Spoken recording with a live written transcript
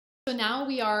So now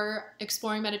we are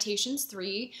exploring Meditations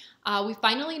 3. We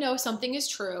finally know something is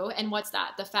true, and what's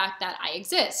that? The fact that I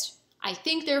exist. I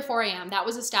think, therefore I am. That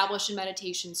was established in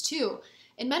Meditations 2.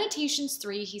 In Meditations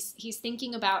 3, he's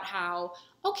thinking about how,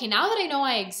 okay, now that I know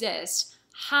I exist,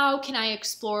 how can I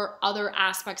explore other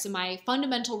aspects of my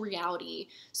fundamental reality?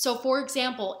 So for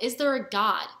example, is there a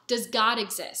God? Does God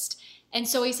exist? And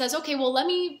so he says, okay, well, let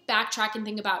me backtrack and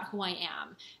think about who I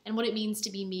am and what it means to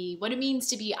be me, what it means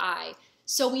to be I.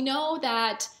 So we know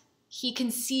that he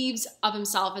conceives of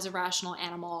himself as a rational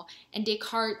animal, and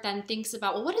Descartes then thinks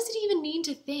about, well, what does it even mean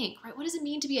to think, right? What does it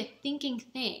mean to be a thinking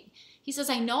thing? He says,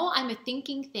 I know I'm a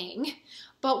thinking thing,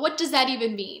 but what does that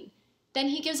even mean? Then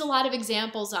he gives a lot of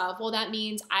examples of, well, that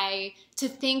means to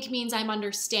think means I'm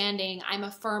understanding, I'm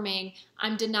affirming,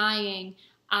 I'm denying,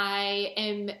 I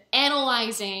am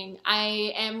analyzing,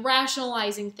 I am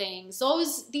rationalizing things.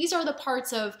 These are the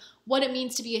parts of what it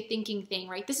means to be a thinking thing,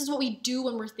 right? This is what we do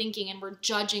when we're thinking and we're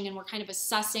judging and we're kind of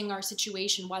assessing our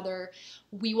situation, whether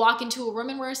we walk into a room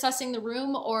and we're assessing the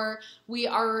room or we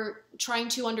are trying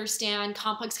to understand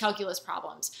complex calculus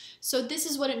problems. So this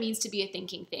is what it means to be a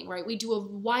thinking thing, right? We do a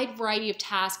wide variety of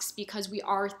tasks because we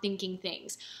are thinking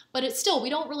things, but it's still,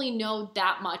 we don't really know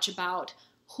that much about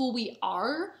who we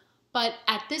are. But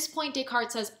at this point,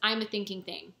 Descartes says, I'm a thinking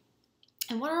thing.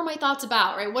 And what are my thoughts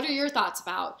about, right? What are your thoughts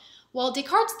about? Well,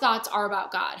 Descartes' thoughts are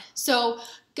about God. So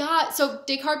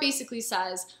Descartes basically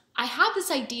says, I have this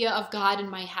idea of God in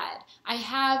my head. I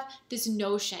have this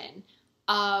notion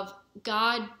of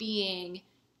God being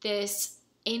this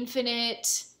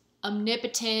infinite,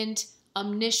 omnipotent,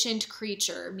 omniscient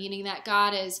creature, meaning that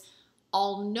God is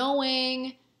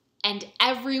all-knowing and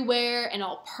everywhere and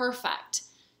all perfect.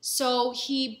 So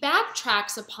he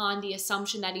backtracks upon the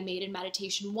assumption that he made in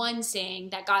Meditation 1,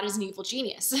 saying that God is an evil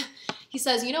genius. He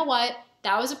says, you know what,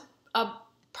 that was a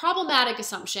problematic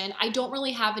assumption. I don't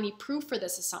really have any proof for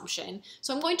this assumption,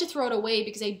 so I'm going to throw it away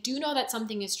because I do know that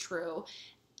something is true.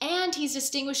 And he's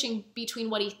distinguishing between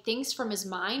what he thinks from his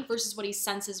mind versus what he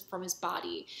senses from his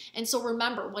body. And so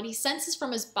remember, what he senses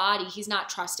from his body, he's not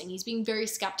trusting. He's being very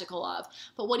skeptical of.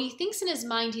 But what he thinks in his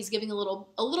mind, he's giving a little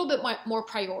bit more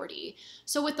priority.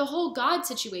 So with the whole God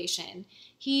situation,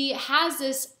 he has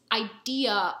this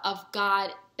idea of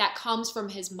God that comes from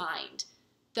his mind.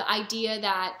 The idea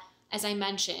that, as I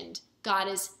mentioned, God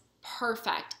is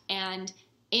perfect and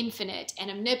infinite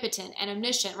and omnipotent and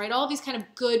omniscient, right? All these kind of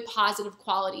good, positive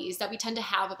qualities that we tend to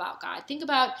have about God. Think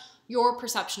about your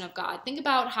perception of God. Think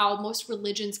about how most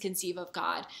religions conceive of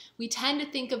God. We tend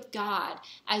to think of God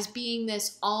as being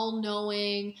this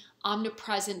all-knowing,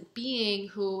 omnipresent being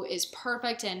who is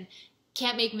perfect and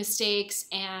can't make mistakes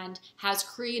and has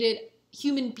created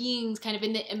human beings kind of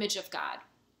in the image of God.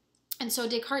 And so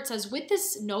Descartes says, with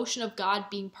this notion of God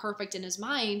being perfect in his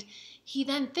mind, he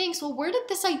then thinks, well, where did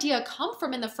this idea come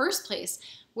from in the first place?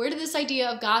 Where did this idea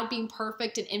of God being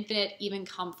perfect and infinite even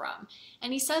come from?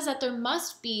 And he says that there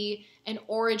must be an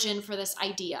origin for this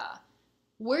idea.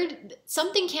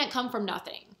 Something can't come from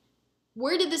nothing.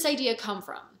 Where did this idea come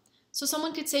from? So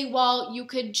someone could say, well, you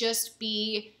could just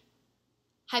be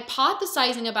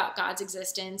hypothesizing about God's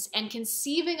existence and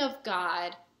conceiving of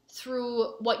God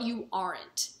through what you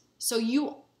aren't. So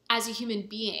you, as a human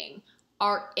being,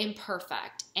 are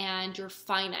imperfect and you're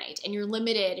finite and you're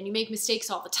limited and you make mistakes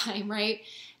all the time, right?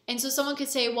 And so someone could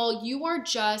say, well, you are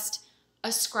just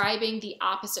ascribing the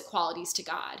opposite qualities to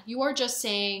God. You are just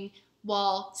saying,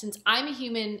 well, since I'm a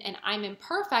human and I'm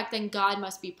imperfect, then God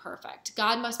must be perfect.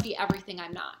 God must be everything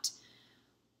I'm not.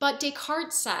 But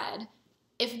Descartes said,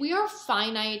 if we are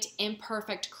finite,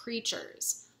 imperfect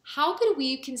creatures, how could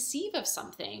we conceive of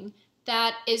something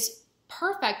that is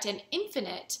perfect and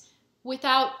infinite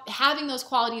without having those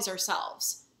qualities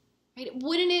ourselves, right?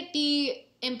 Wouldn't it be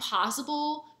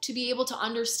impossible to be able to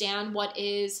understand what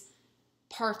is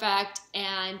perfect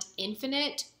and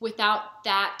infinite without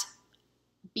that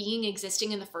being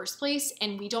existing in the first place,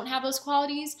 and we don't have those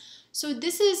qualities? So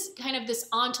this is kind of this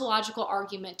ontological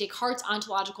argument, Descartes'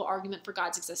 ontological argument for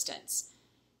God's existence.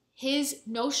 His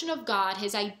notion of God,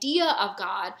 his idea of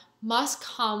God, must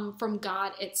come from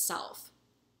God itself.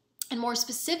 And more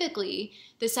specifically,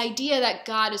 this idea that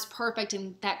God is perfect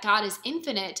and that God is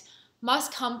infinite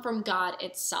must come from God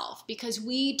itself, because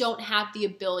we don't have the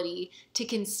ability to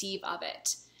conceive of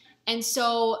it. And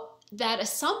so that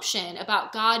assumption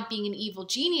about God being an evil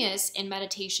genius in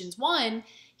Meditations 1,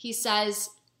 he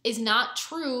says, is not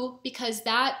true, because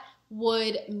that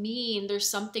would mean there's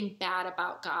something bad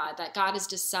about God, that God is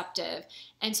deceptive.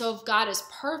 And so if God is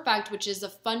perfect, which is the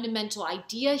fundamental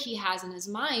idea he has in his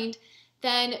mind,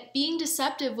 then being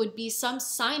deceptive would be some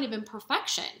sign of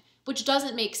imperfection, which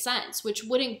doesn't make sense, which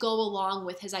wouldn't go along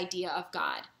with his idea of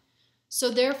God. So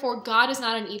therefore, God is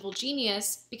not an evil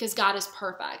genius because God is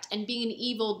perfect. And being an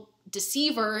evil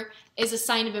deceiver is a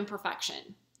sign of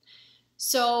imperfection.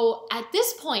 So at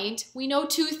this point, we know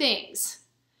two things.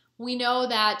 We know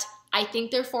that I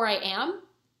think, therefore I am,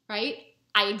 right?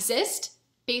 I exist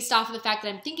based off of the fact that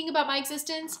I'm thinking about my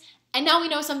existence. And now we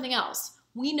know something else.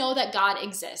 We know that God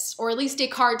exists, or at least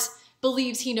Descartes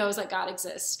believes he knows that God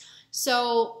exists.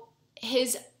 So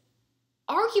his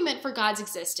argument for God's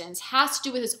existence has to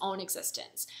do with his own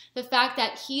existence. The fact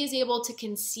that he is able to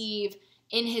conceive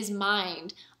in his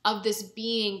mind of this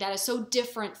being that is so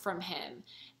different from him.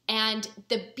 And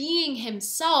the being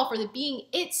himself, or the being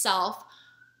itself,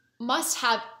 must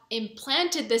have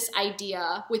implanted this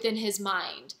idea within his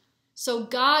mind. So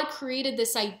God created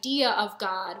this idea of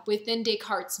God within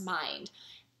Descartes' mind.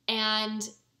 And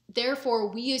therefore,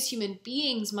 we as human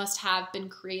beings must have been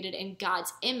created in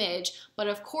God's image. But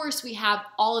of course, we have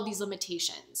all of these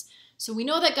limitations. So we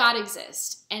know that God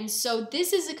exists. And so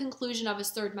this is the conclusion of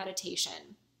his third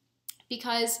meditation.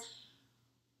 Because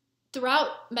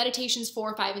throughout meditations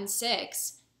 4, 5, and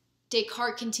 6,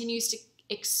 Descartes continues to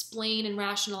explain and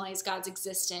rationalize God's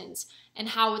existence and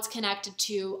how it's connected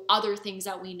to other things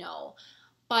that we know.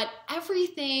 But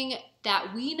everything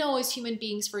that we know as human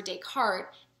beings for Descartes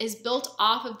is built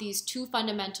off of these two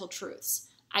fundamental truths.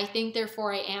 I think,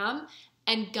 therefore I am,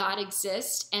 and God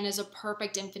exists and is a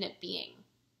perfect infinite being.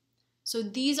 So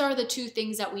these are the two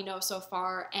things that we know so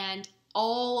far, and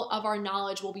all of our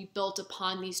knowledge will be built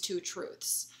upon these two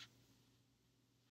truths.